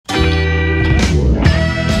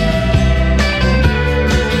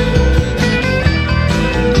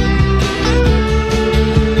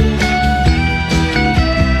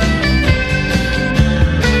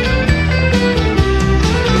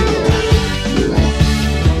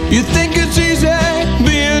You think it's easy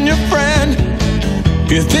being your friend.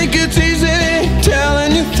 You think it's easy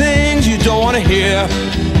telling you things you don't want to hear.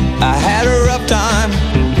 I had a rough time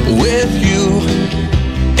with you.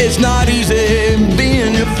 It's not easy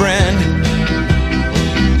being your friend.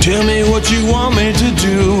 Tell me what you want me to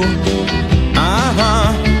do.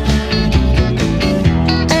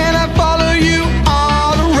 And I follow you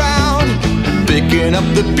all around, picking up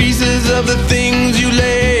the pieces of the things you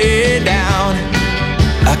lay down.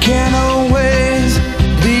 I can't always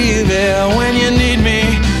be there when you need me.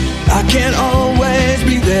 I can't always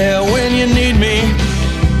be there when you need me.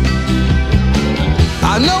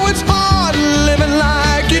 I know it's hard living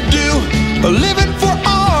like you do. Living for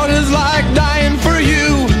art is like dying for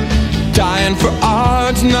you. Dying for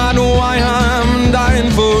art's not why I'm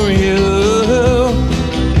dying for you.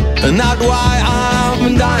 Not why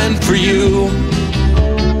I'm dying for you.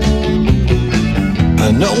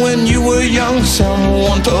 I know when you were young,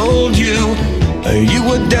 someone told you you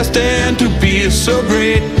were destined to be so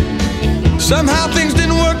great. Somehow things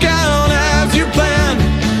didn't work out as you planned,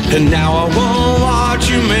 and now I won't watch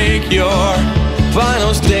you make your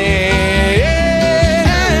final stand.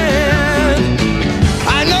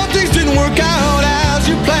 I know things didn't work out as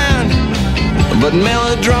you planned, but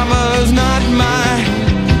melodrama's not my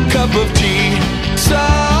cup of tea. So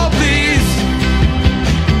please,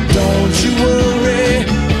 don't you worry,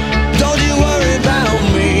 don't you worry about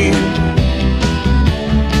me.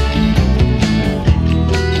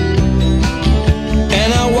 And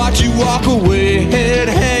I watch you walk away, head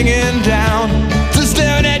hanging down, just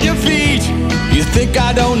staring at your feet. You think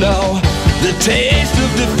I don't know the taste of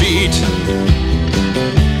defeat,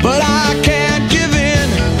 but I can't give in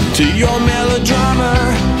to your melodrama.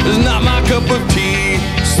 It's not my cup of tea.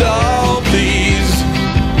 So please,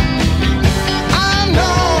 I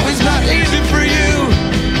know it's not easy for you.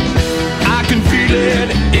 I can feel it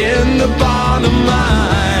in the bottom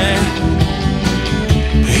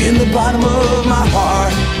of my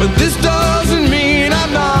heart. But this doesn't mean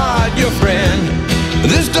I'm not your friend.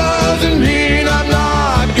 This doesn't mean I'm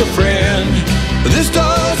not your friend. This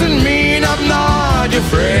doesn't mean I'm not your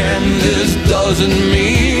friend. This doesn't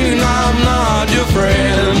mean I'm not